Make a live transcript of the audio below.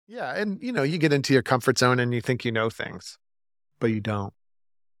Yeah, and you get into your comfort zone and you think you know things, but you don't.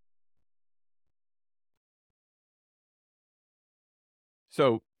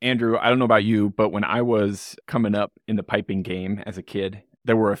 So, Andrew, I don't know about you, but when I was coming up in the piping game as a kid,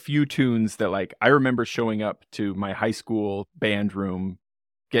 there were a few tunes that I remember showing up to my high school band room,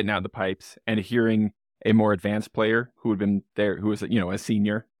 getting out the pipes and hearing a more advanced player who had been there, who was, a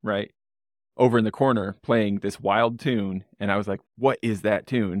senior, right? Over in the corner playing this wild tune. And I was like, what is that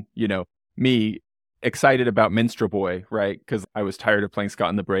tune? Me excited about Minstrel Boy, right? Because I was tired of playing Scott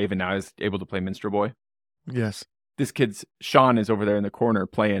and the Brave and now I was able to play Minstrel Boy. Yes. This kid's Sean is over there in the corner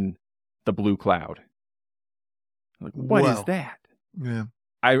playing the Blue Cloud. I'm like, what is that? Yeah.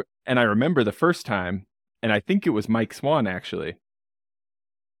 I remember the first time, and I think it was Mike Swan actually,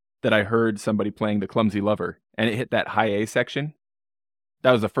 that I heard somebody playing the Clumsy Lover, and it hit that high A section.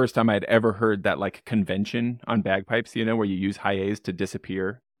 That was the first time I had ever heard that convention on bagpipes, where you use high A's to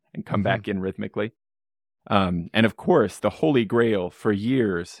disappear and come back in rhythmically. And of course, the holy grail for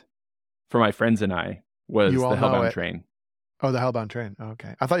years for my friends and I was the Hellbound Train. Oh, the Hellbound Train. Oh,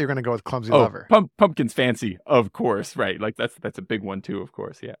 okay. I thought you were going to go with Clumsy Lover. Pumpkin's Fancy, of course, right? That's a big one too, of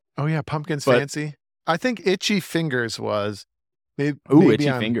course, yeah. Oh yeah, Pumpkin's Fancy. I think Itchy Fingers was.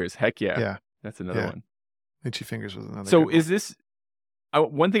 Itchy Fingers. Heck yeah. Yeah. That's another one. Itchy Fingers was another So good one. Is this...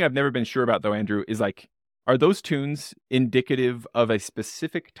 one thing I've never been sure about, though, Andrew, is are those tunes indicative of a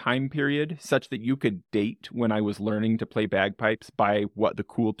specific time period such that you could date when I was learning to play bagpipes by what the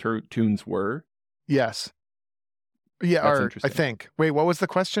cool tunes were? Yes. Yeah, that's interesting. I think. Wait, what was the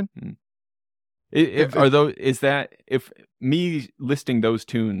question? If me listing those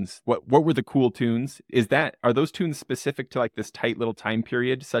tunes, what were the cool tunes? Are those tunes specific to this tight little time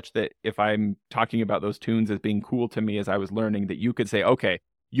period, such that if I'm talking about those tunes as being cool to me as I was learning, that you could say, okay,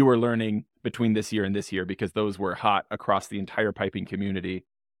 you were learning between this year and this year because those were hot across the entire piping community.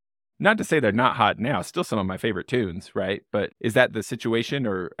 Not to say they're not hot now, still some of my favorite tunes, right? But is that the situation,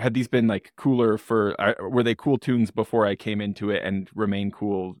 or had these been cooler were they cool tunes before I came into it and remain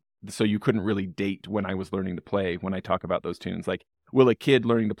cool? So you couldn't really date when I was learning to play when I talk about those tunes. Will a kid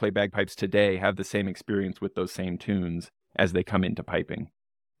learning to play bagpipes today have the same experience with those same tunes as they come into piping?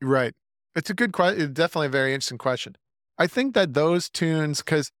 Right. It's a good question. It's definitely a very interesting question. I think that those tunes,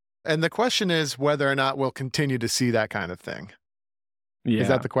 and the question is whether or not we'll continue to see that kind of thing. Yeah. Is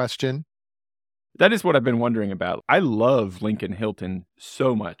that the question? That is what I've been wondering about. I love Lincoln Hilton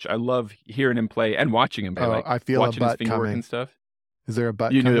so much. I love hearing him play and watching him play. I feel watching a butt his finger work coming. and stuff. Is there a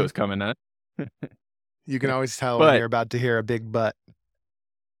butt You coming? knew it was coming, huh? You can always tell when you're about to hear a big butt.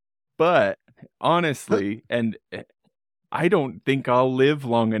 But honestly, and I don't think I'll live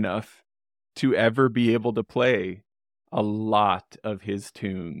long enough to ever be able to play a lot of his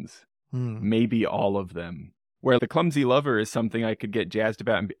tunes. Maybe all of them. Where the Clumsy Lover is something I could get jazzed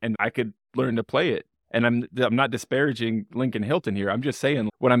about and I could learn to play it. And I'm not disparaging Lincoln Hilton here. I'm just saying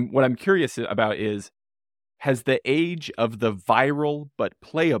what I'm curious about is, has the age of the viral but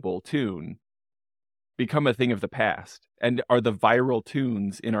playable tune become a thing of the past? And are the viral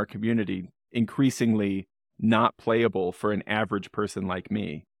tunes in our community increasingly not playable for an average person like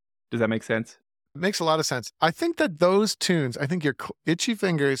me? Does that make sense? It makes a lot of sense. I think that those tunes, I think your Itchy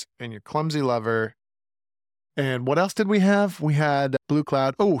Fingers and your Clumsy Lover, and what else did we have? We had Blue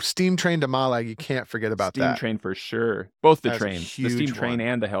Cloud. Oh, Steam Train to Malag. You can't forget about that. Steam Train for sure. Both the That's trains. The Steam Train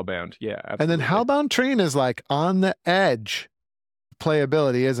and the Hellbound. Yeah, absolutely. And then Hellbound Train is on the edge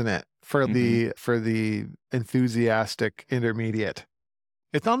playability, isn't it? For the enthusiastic intermediate.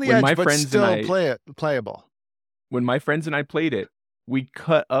 It's on the edge, but still playable. When my friends and I played it, we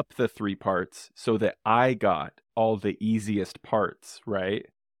cut up the 3 parts so that I got all the easiest parts, right?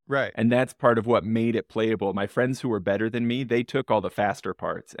 Right. And that's part of what made it playable. My friends who were better than me, they took all the faster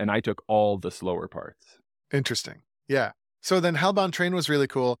parts, and I took all the slower parts. Interesting. Yeah. So then Hellbound Train was really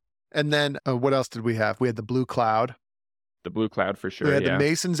cool. And then what else did we have? We had the Blue Cloud. The Blue Cloud for sure, We had the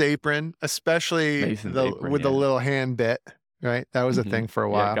Mason's Apron, especially with the little hand bit, right? That was a thing for a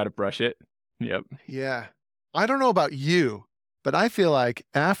while. Yeah, got to brush it. Yep. Yeah. I don't know about you, but I feel like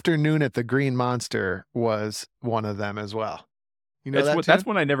Afternoon at the Green Monster was one of them as well. You know that's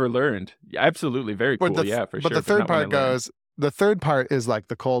one I never learned. Yeah, absolutely. Very cool. For sure. But the third part the third part is the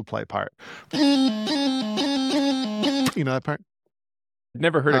Coldplay part. You know that part?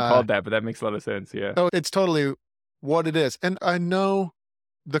 Never heard it called that, but that makes a lot of sense. Yeah. Oh, it's totally what it is. And I know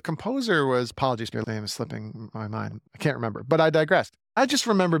the composer was, apologies, your name is slipping my mind. I can't remember, but I digressed. I just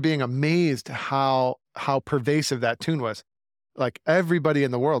remember being amazed how pervasive that tune was. Everybody in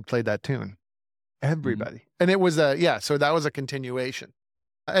the world played that tune. Everybody. And it was so that was a continuation.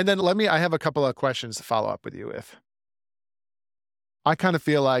 And then I have a couple of questions to follow up with you with. I kind of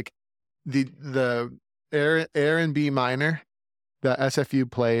feel like the Air and B minor that SFU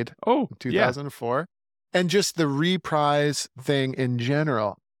played Oh, in 2004, and just the reprise thing in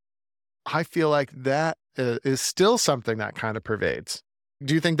general, I feel like that is still something that kind of pervades.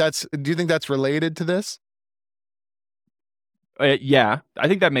 Do you think that's related to this? Yeah, I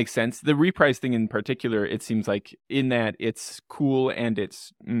think that makes sense. The reprise thing in particular, it seems like in that it's cool and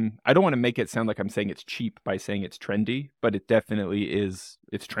it's, I don't want to make it sound like I'm saying it's cheap by saying it's trendy, but it definitely is.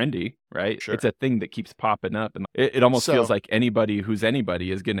 It's trendy, right? Sure. It's a thing that keeps popping up. And it almost So- feels like anybody who's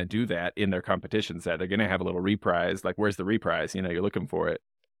anybody is going to do that in their competition set. They're going to have a little reprise. Like, where's the reprise? You know, you're looking for it.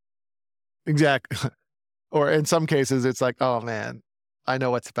 Exactly. Or in some cases, it's like, oh man, I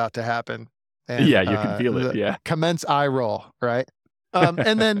know what's about to happen. And, Yeah, you can feel it. Yeah. Commence eye roll, right?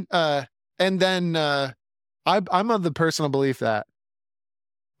 And then I'm of the personal belief that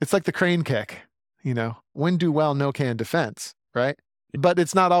it's like the crane kick, you know, when do well, no can defense, right? But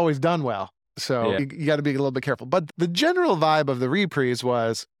it's not always done well. So Yeah. you got to be a little bit careful. But the general vibe of the reprise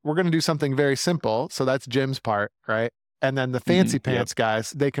was we're going to do something very simple. So that's Jim's part, right? And then the fancy pants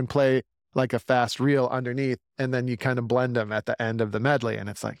guys, they can play like a fast reel underneath, and then you kind of blend them at the end of the medley. And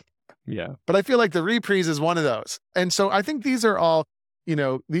it's like, yeah. But I feel like the reprise is one of those. And so I think these are all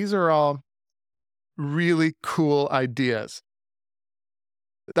really cool ideas.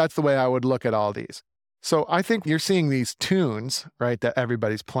 That's the way I would look at all these. So I think you're seeing these tunes, right, that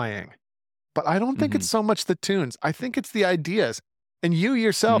everybody's playing. But I don't think it's so much the tunes. I think it's the ideas. And you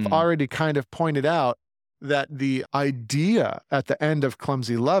yourself already kind of pointed out that the idea at the end of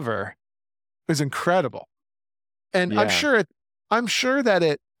Clumsy Lover is incredible. And Yeah. I'm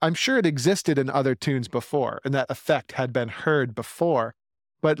sure it existed in other tunes before, and that effect had been heard before.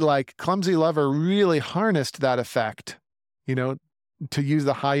 But like Clumsy Lover really harnessed that effect, you know, to use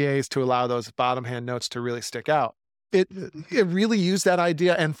the high A's to allow those bottom hand notes to really stick out. It really used that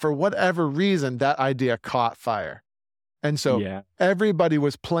idea, and for whatever reason, that idea caught fire. And so everybody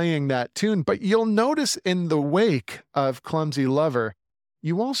was playing that tune. But you'll notice in the wake of Clumsy Lover,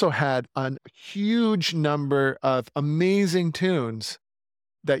 you also had a huge number of amazing tunes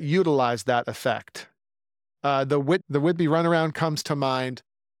that utilize that effect. The Whitby Runaround comes to mind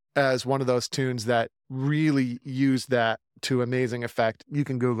as one of those tunes that really used that to amazing effect. You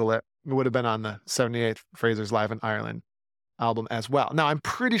can Google it. It would have been on the 78th Fraser's Live in Ireland album as well. Now, I'm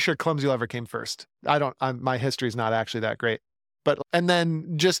pretty sure Clumsy Lover came first. My history is not actually that great. And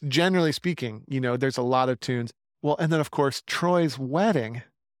then just generally speaking, you know, there's a lot of tunes. Well, and then of course, Troy's Wedding,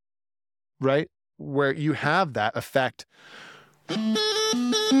 right? Where you have that effect.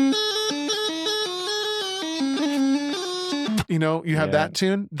 You know, you have that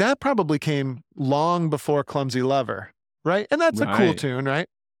tune. That probably came long before Clumsy Lover, right? And that's a cool tune, right?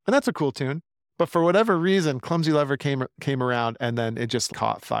 And that's a cool tune. But for whatever reason, Clumsy Lover came around, and then it just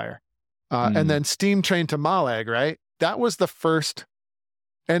caught fire. And then Steam Train to Malag, right? That was the first,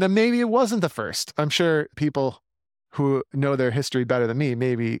 and maybe it wasn't the first. I'm sure people who know their history better than me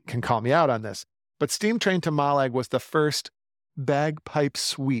maybe can call me out on this. But Steam Train to Malag was the first bagpipe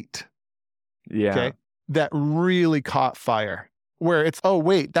suite. Yeah. Okay. That really caught fire. Where it's, oh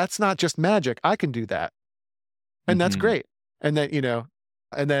wait, that's not just magic. I can do that. And that's great. And then, you know,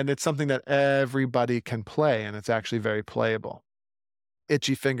 and then it's something that everybody can play, and it's actually very playable.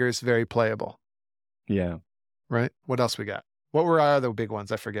 Itchy Fingers, very playable. Yeah. Right? What else we got? What were our other big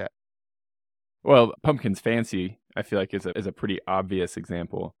ones? I forget. Well, Pumpkin's Fancy, I feel like is a pretty obvious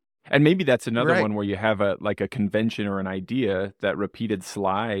example. And maybe that's another one where you have a convention or an idea, that repeated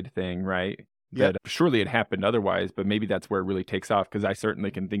slide thing, right? That surely it happened otherwise, but maybe that's where it really takes off, because I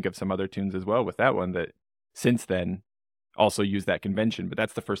certainly can think of some other tunes as well with that one that since then also use that convention. But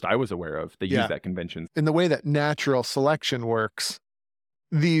that's the first I was aware of that use that convention. In the way that natural selection works,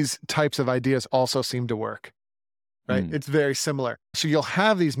 these types of ideas also seem to work, right? It's very similar. So you'll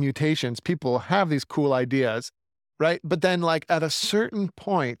have these mutations, people have these cool ideas, right? But then like at a certain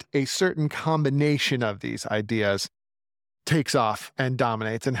point, a certain combination of these ideas takes off and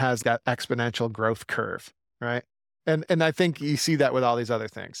dominates and has that exponential growth curve, right? And I think you see that with all these other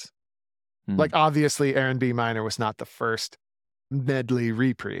things. Like obviously Aaron B minor was not the first medley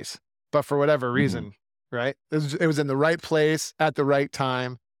reprise, but for whatever reason, right? It was in the right place at the right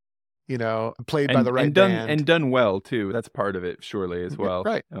time, you know, played by the right band. And done well too. That's part of it, surely, as well.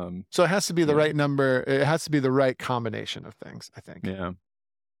 Right. So it has to be the right number. It has to be the right combination of things, I think. Yeah.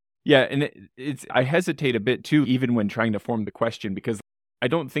 Yeah, and I hesitate a bit too, even when trying to form the question, because I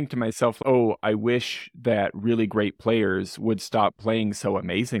don't think to myself, oh, I wish that really great players would stop playing so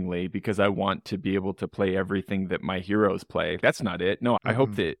amazingly because I want to be able to play everything that my heroes play. That's not it. No, I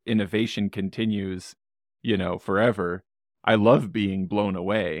hope that innovation continues, you know, forever. I love being blown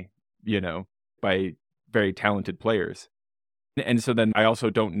away, by very talented players. And so then I also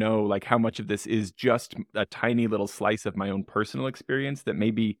don't know like how much of this is just a tiny little slice of my own personal experience that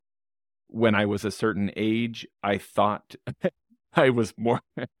maybe when I was a certain age, I thought I was more.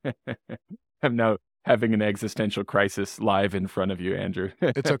 I'm now having an existential crisis live in front of you, Andrew.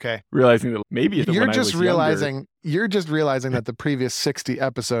 It's okay. Realizing that maybe You're when I just was realizing that the previous 60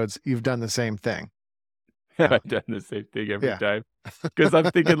 episodes, you've done the same thing. younger, I've done the same thing every Yeah. time. Because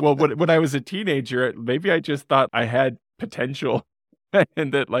I'm thinking, well, when I was a teenager, maybe I just thought I had potential,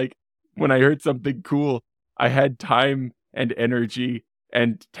 and that like when I heard something cool, I had time and energy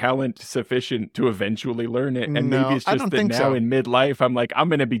and talent sufficient to eventually learn it. And maybe No, it's I just don't that think now so. in midlife, I'm like, I'm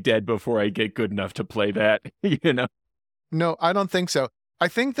going to be dead before I get good enough to play that, No, I don't think so. I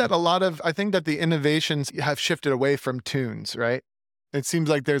think that the innovations have shifted away from tunes, right? It seems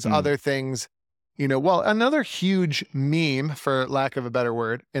like there's Mm. other things, well, another huge meme, for lack of a better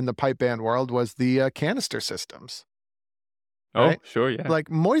word, in the pipe band world was the canister systems, Oh, right? sure, yeah.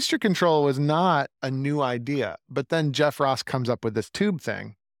 Like moisture control was not a new idea, but then Jeff Ross comes up with this tube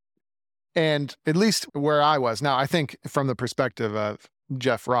thing. And at least where I was, now I think from the perspective of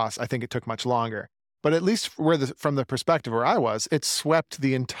Jeff Ross, I think it took much longer. But at least from the perspective where I was, it swept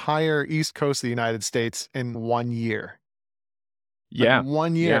the entire East Coast of the United States in 1 year. Yeah. Like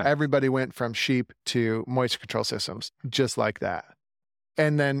 1 year, Yeah. everybody went from sheep to moisture control systems, just like that.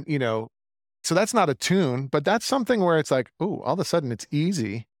 And then, so that's not a tune, but that's something where it's like, oh, all of a sudden it's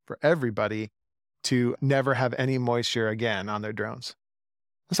easy for everybody to never have any moisture again on their drones.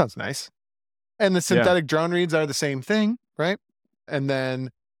 That sounds nice. And the synthetic drone reads are the same thing, right? And then,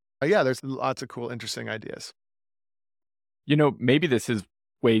 there's lots of cool, interesting ideas. Maybe this is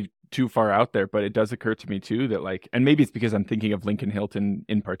way too far out there, but it does occur to me too that like, and maybe it's because I'm thinking of Lincoln Hilton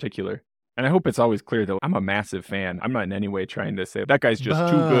in particular. And I hope it's always clear that I'm a massive fan. I'm not in any way trying to say that guy's just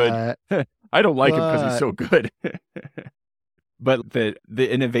too good. I don't like him because he's so good. But the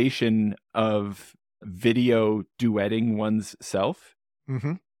innovation of video duetting one's self,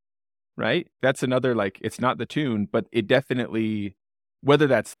 Mm-hmm. right? That's another, like, it's not the tune, but it definitely, whether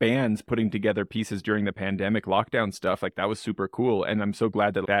that's bands putting together pieces during the pandemic lockdown stuff, like that was super cool. And I'm so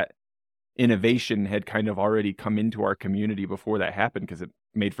glad that innovation had kind of already come into our community before that happened, because it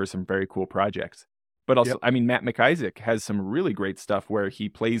made for some very cool projects. But also, I mean, Matt McIsaac has some really great stuff where he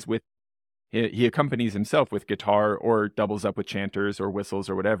plays with, he accompanies himself with guitar or doubles up with chanters or whistles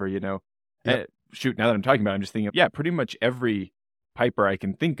or whatever, Shoot, now that I'm talking about it, I'm just thinking, pretty much every piper I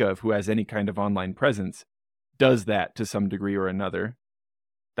can think of who has any kind of online presence does that to some degree or another.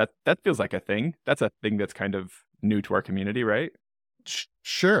 That feels like a thing. That's a thing that's kind of new to our community, right?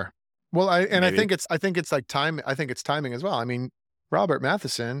 Sure. Well, I Maybe. think it's like time. I think it's timing as well. I mean, Robert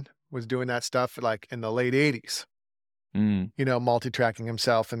Matheson was doing that stuff like in the late 80s, multi-tracking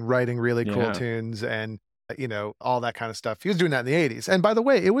himself and writing really cool tunes and, all that kind of stuff. He was doing that in the 80s. And by the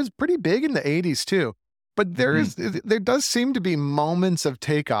way, it was pretty big in the 80s too. But there does seem to be moments of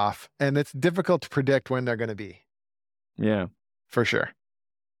takeoff, and it's difficult to predict when they're going to be. Yeah. For sure.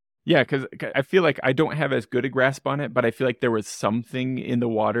 Yeah, because I feel like I don't have as good a grasp on it, but I feel like there was something in the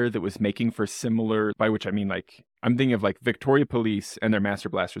water that was making for similar, by which I mean, like, I'm thinking of like Victoria Police and their Master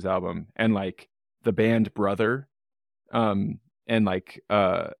Blasters album, and like the band Brother, and like,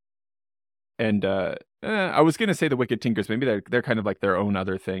 I was gonna say the Wicked Tinkers. Maybe they're kind of like their own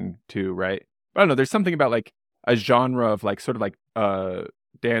other thing too, right? I don't know. There's something about like a genre of like sort of like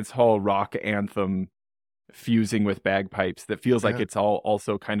dance hall rock anthem fusing with bagpipes that feels like it's all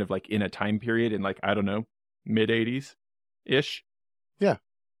also kind of like in a time period in like, I don't know, mid 80s ish. Yeah.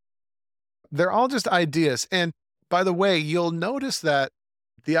 They're all just ideas. And by the way, you'll notice that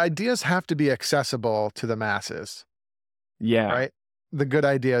the ideas have to be accessible to the masses. Yeah. Right? The good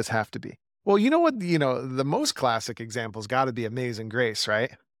ideas have to be. Well, you know what? The most classic example's got to be Amazing Grace,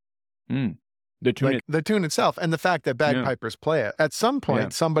 right? The tune, the tune itself, and the fact that bagpipers play it. At some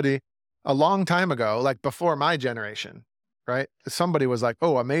point, somebody a long time ago, like before my generation, right? Somebody was like,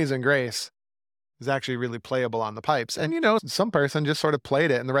 "Oh, Amazing Grace is actually really playable on the pipes." And some person just sort of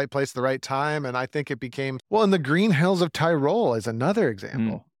played it in the right place at the right time, and I think it became, well, and the Green Hills of Tyrol is another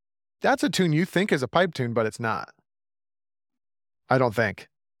example. That's a tune you think is a pipe tune, but it's not. I don't think.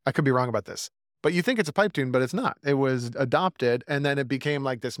 I could be wrong about this. But you think it's a pipe tune, but it's not. It was adopted, and then it became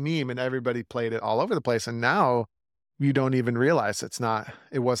like this meme, and everybody played it all over the place. And now you don't even realize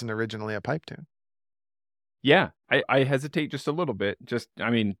it wasn't originally a pipe tune. Yeah, I hesitate just a little bit.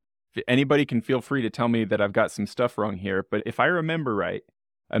 I mean, anybody can feel free to tell me that I've got some stuff wrong here. But if I remember right,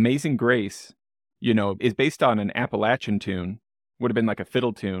 Amazing Grace, is based on an Appalachian tune, would have been like a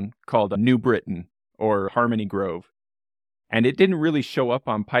fiddle tune called New Britain or Harmony Grove. And it didn't really show up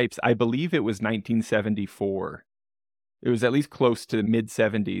on pipes. I believe it was 1974. It was at least close to the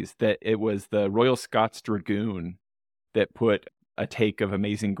mid-70s that it was the Royal Scots Dragoon that put a take of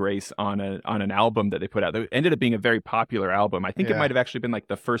Amazing Grace on an album that they put out. It ended up being a very popular album. I think it Yeah. might have actually been like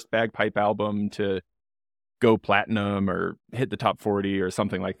the first bagpipe album to go platinum or hit the top 40 or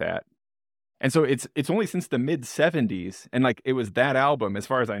something like that. And so it's only since the mid-70s, and like it was that album, as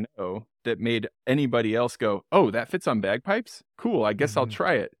far as I know, that made anybody else go, oh, that fits on bagpipes? Cool, I guess I'll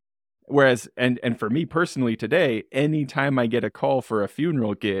try it. Whereas, and for me personally today, anytime I get a call for a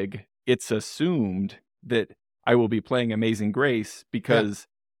funeral gig, it's assumed that I will be playing Amazing Grace because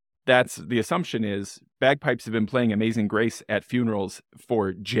that's the assumption is bagpipes have been playing Amazing Grace at funerals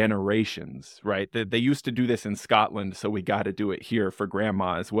for generations, right? They used to do this in Scotland, so we got to do it here for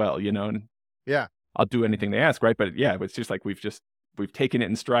grandma as well, you know? And Yeah. I'll do anything they ask, right? But yeah, it's just like we've taken it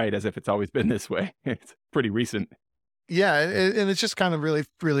in stride as if it's always been this way. It's pretty recent. Yeah, and it's just kind of really,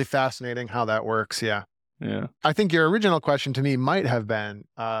 really fascinating how that works. Yeah. Yeah. I think your original question to me might have been,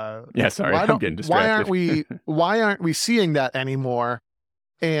 Yeah, sorry, I'm getting distracted. Why aren't we seeing that anymore?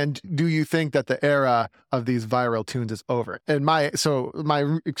 And do you think that the era of these viral tunes is over? And my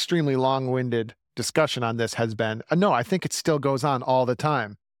extremely long-winded discussion on this has been, no, I think it still goes on all the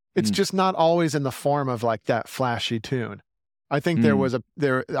time. It's just not always in the form of like that flashy tune. I think there was,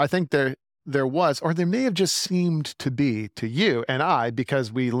 or there may have just seemed to be to you and I,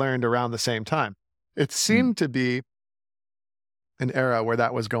 because we learned around the same time. It seemed to be an era where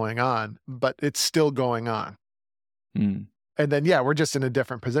that was going on, but it's still going on. And then, we're just in a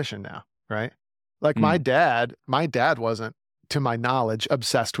different position now, right? Like my dad wasn't, to my knowledge,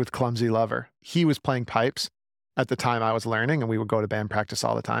 obsessed with Clumsy Lover. He was playing pipes at the time I was learning, and we would go to band practice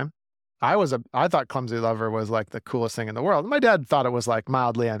all the time. I thought Clumsy Lover was like the coolest thing in the world. My dad thought it was like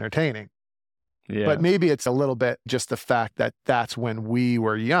mildly entertaining. Yeah. But maybe it's a little bit just the fact that that's when we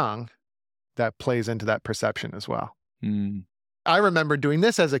were young that plays into that perception as well. I remember doing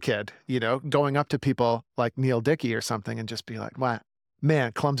this as a kid, going up to people like Neil Dickey or something and just be like, "What,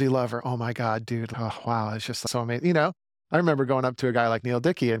 man, Clumsy Lover. Oh my God, dude. Oh, wow. It's just so amazing." I remember going up to a guy like Neil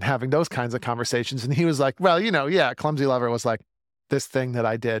Dickey and having those kinds of conversations. And he was like, well, Clumsy Lover was like this thing that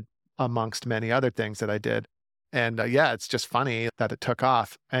I did amongst many other things that I did. And it's just funny that it took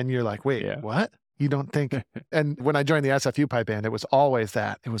off. And you're like, wait, what? You don't think? And when I joined the SFU pipe band, it was always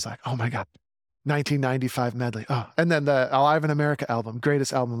that. It was like, oh my God, 1995 medley. Oh, and then the Alive in America album,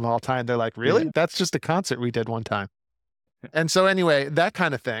 greatest album of all time. They're like, really? Yeah. That's just a concert we did one time. And so anyway, that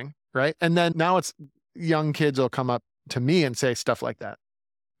kind of thing, right? And then now it's young kids will come up to me and say stuff like that,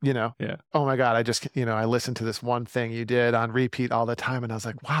 oh my God, I just, I listened to this one thing you did on repeat all the time. And I was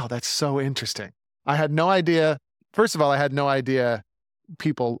like, wow, that's so interesting. I had no idea. First of all, I had no idea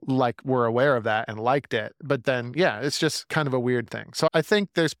people were aware of that and liked it. But then, it's just kind of a weird thing. So I think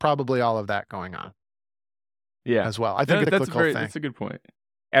there's probably all of that going on. Yeah. As well. I think that's a good point.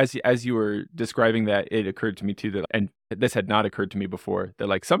 As you were describing that, it occurred to me too that, and this had not occurred to me before, that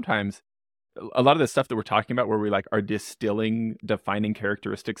like sometimes a lot of the stuff that we're talking about where we are distilling defining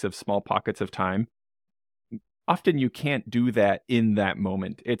characteristics of small pockets of time, often you can't do that in that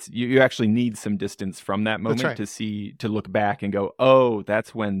moment. It's you actually need some distance from that moment to look back and go, oh,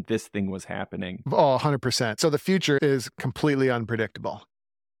 that's when this thing was happening. Oh, 100%. So the future is completely unpredictable.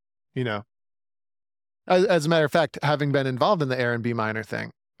 As a matter of fact, having been involved in the Air and B minor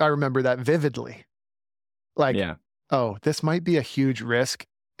thing, I remember that vividly. Oh, this might be a huge risk.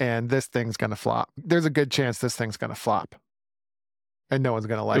 And this thing's going to flop. There's a good chance this thing's going to flop. And no one's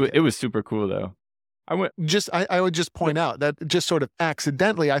going to like it. It was super cool, though. I would just point out that just sort of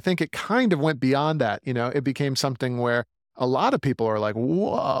accidentally, I think it kind of went beyond that. It became something where a lot of people are like,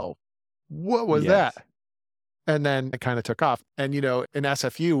 whoa, what was that? And then it kind of took off. And, in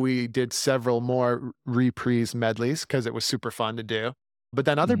SFU, we did several more reprise medleys because it was super fun to do. But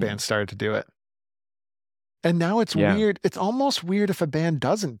then other bands started to do it. And now it's weird. It's almost weird if a band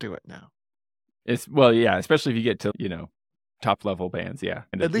doesn't do it now. Especially if you get to, top level bands. Yeah.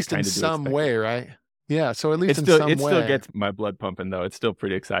 And at least in some way, right? Yeah. So at least in some way. It still gets my blood pumping, though. It's still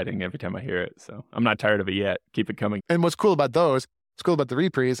pretty exciting every time I hear it. So I'm not tired of it yet. Keep it coming. And what's cool about the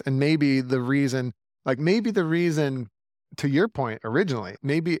reprise, and maybe the reason, to your point originally,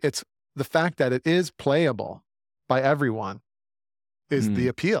 maybe it's the fact that it is playable by everyone is the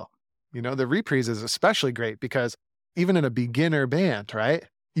appeal. The reprise is especially great because even in a beginner band, right,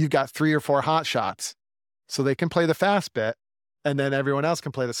 you've got 3 or 4 hot shots. So they can play the fast bit and then everyone else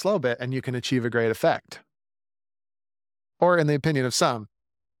can play the slow bit and you can achieve a great effect. Or in the opinion of some,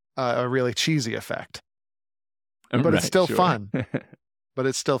 a really cheesy effect. But it's still fun. But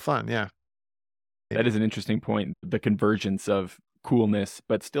it's still fun, yeah. That is an interesting point. The convergence of coolness,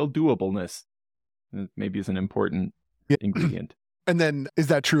 but still doableness, maybe is an important ingredient. And then is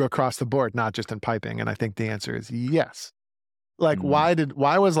that true across the board, not just in piping? And I think the answer is yes. Like, why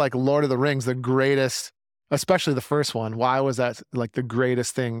was like Lord of the Rings the greatest, especially the first one? Why was that like the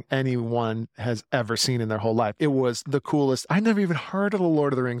greatest thing anyone has ever seen in their whole life? It was the coolest. I never even heard of the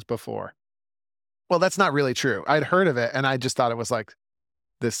Lord of the Rings before. Well, that's not really true. I'd heard of it and I just thought it was like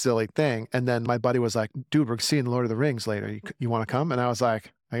this silly thing. And then my buddy was like, dude, we're seeing Lord of the Rings later. You want to come? And I was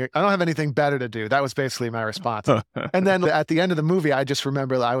like, I don't have anything better to do. That was basically my response. And then at the end of the movie, I just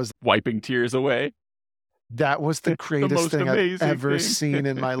remember that I was wiping tears away. That was the greatest thing I've ever seen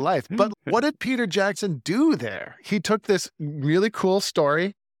in my life. But what did Peter Jackson do there? He took this really cool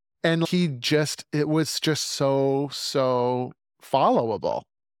story and it was just so followable.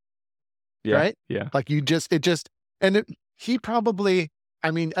 Yeah, right? Yeah. Like he probably,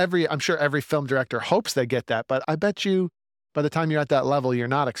 I'm sure every film director hopes they get that, but I bet you by the time you're at that level, you're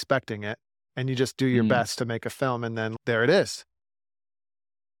not expecting it and you just do your best to make a film and then there it is.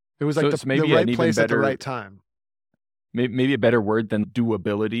 It was like the right place at the right time. Maybe a better word than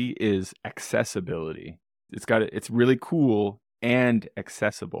doability is accessibility. It's really cool and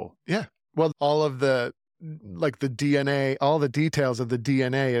accessible. Yeah. Well, all of the DNA, all the details of the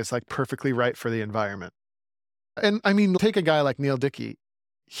DNA is like perfectly right for the environment. And I mean, take a guy like Neil Dickey.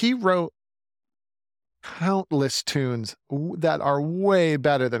 He wrote countless tunes that are way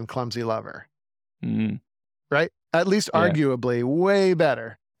better than Clumsy Lover. Right? At least arguably way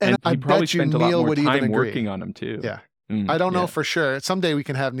better. And I bet you spent a lot Neil more would time even agree. working on them too. Yeah. I don't know for sure. Someday we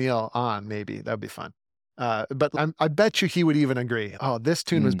can have Neil on, maybe. That'd be fun. But I bet you he would even agree. Oh, this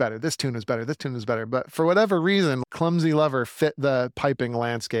tune was better. This tune was better. This tune was better. But for whatever reason, Clumsy Lover fit the piping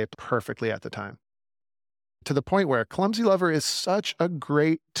landscape perfectly at the time. To the point where Clumsy Lover is such a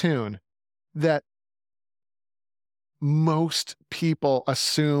great tune that most people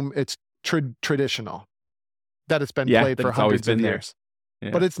assume it's traditional, that it's been played for hundreds of years. Yeah.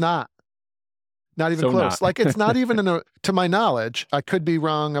 But it's not. Not even close. Like, it's not even to my knowledge, I could be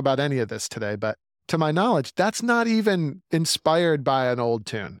wrong about any of this today, but to my knowledge, that's not even inspired by an old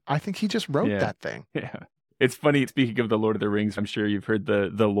tune. I think he just wrote that thing. Yeah. It's funny, speaking of the Lord of the Rings, I'm sure you've heard the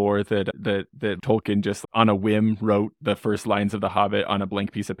lore that Tolkien just on a whim wrote the first lines of The Hobbit on a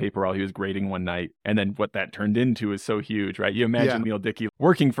blank piece of paper while he was grading one night. And then what that turned into is so huge, right? You imagine Neil Dickey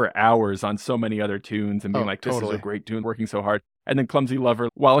working for hours on so many other tunes and being this is a great tune, working so hard. And then Clumsy Lover,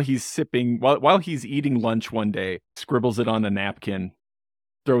 while he's eating lunch one day, scribbles it on a napkin,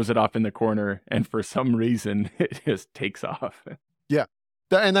 throws it off in the corner, and for some reason, it just takes off. Yeah.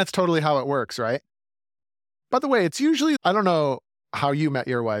 And that's totally how it works, right? By the way, it's usually, I don't know how you met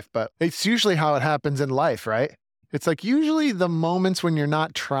your wife, but it's usually how it happens in life, right? It's like usually the moments when you're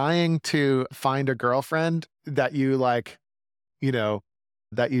not trying to find a girlfriend that you like,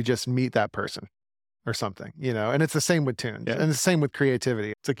 that you just meet that person or something, and it's the same with tunes and the same with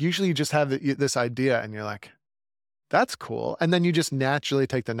creativity. It's like usually you just have this idea and you're like, that's cool. And then you just naturally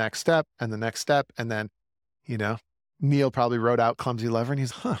take the next step and the next step. And then, Neil probably wrote out Clumsy Lover and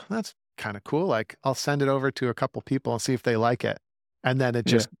he's, that's kind of cool. Like, I'll send it over to a couple people and see if they like it. And then it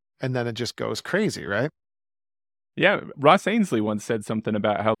just goes crazy, right? Yeah. Ross Ainsley once said something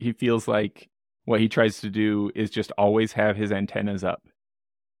about how he feels like what he tries to do is just always have his antennas up.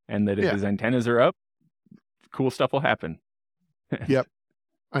 And that if his antennas are up, cool stuff will happen. Yep.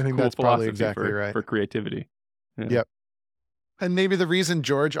 I think that's probably exactly right. For creativity. Yeah. Yep. And maybe the reason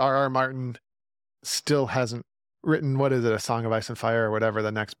George R.R. Martin still hasn't written, what is it, A Song of Ice and Fire or whatever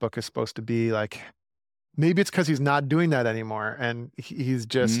the next book is supposed to be, like, maybe it's because he's not doing that anymore. And he's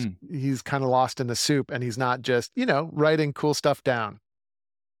just, he's kind of lost in the soup and he's not just, writing cool stuff down.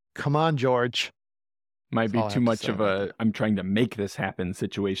 Come on, George. Might be too much of a, I'm trying to make this happen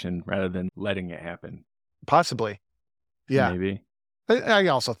situation rather than letting it happen. Possibly. Yeah. Maybe. I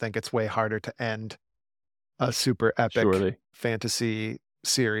also think it's way harder to end a super epic fantasy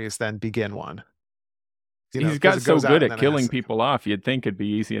series than begin one. He's got so good at killing people off. You'd think it'd be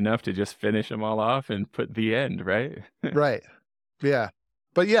easy enough to just finish them all off and put the end, right? Right. Yeah.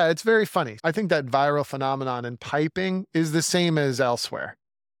 But yeah, it's very funny. I think that viral phenomenon in piping is the same as elsewhere.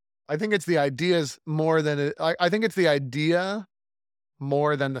 I think it's the ideas more than it. I think it's the idea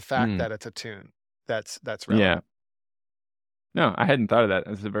more than the fact that it's a tune. That's relevant. Yeah. No, I hadn't thought of that.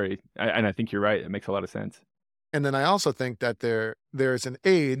 That's and I think you're right. It makes a lot of sense. And then I also think that there's an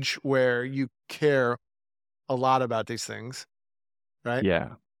age where you care a lot about these things, right? Yeah.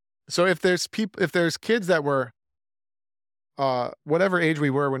 So if there's kids that were, whatever age we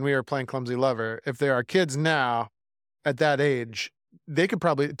were when we were playing Clumsy Lover, if there are kids now at that age, they could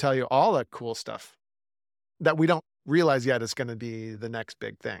probably tell you all that cool stuff that we don't realize yet is going to be the next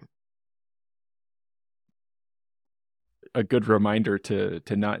big thing. A good reminder to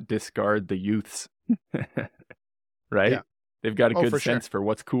not discard the youths, right? Yeah. They've got a Oh, good for sure. sense for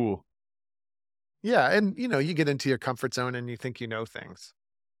what's cool. Yeah, and you get into your comfort zone and you think you know things,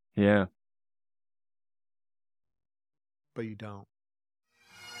 Yeah. but you don't.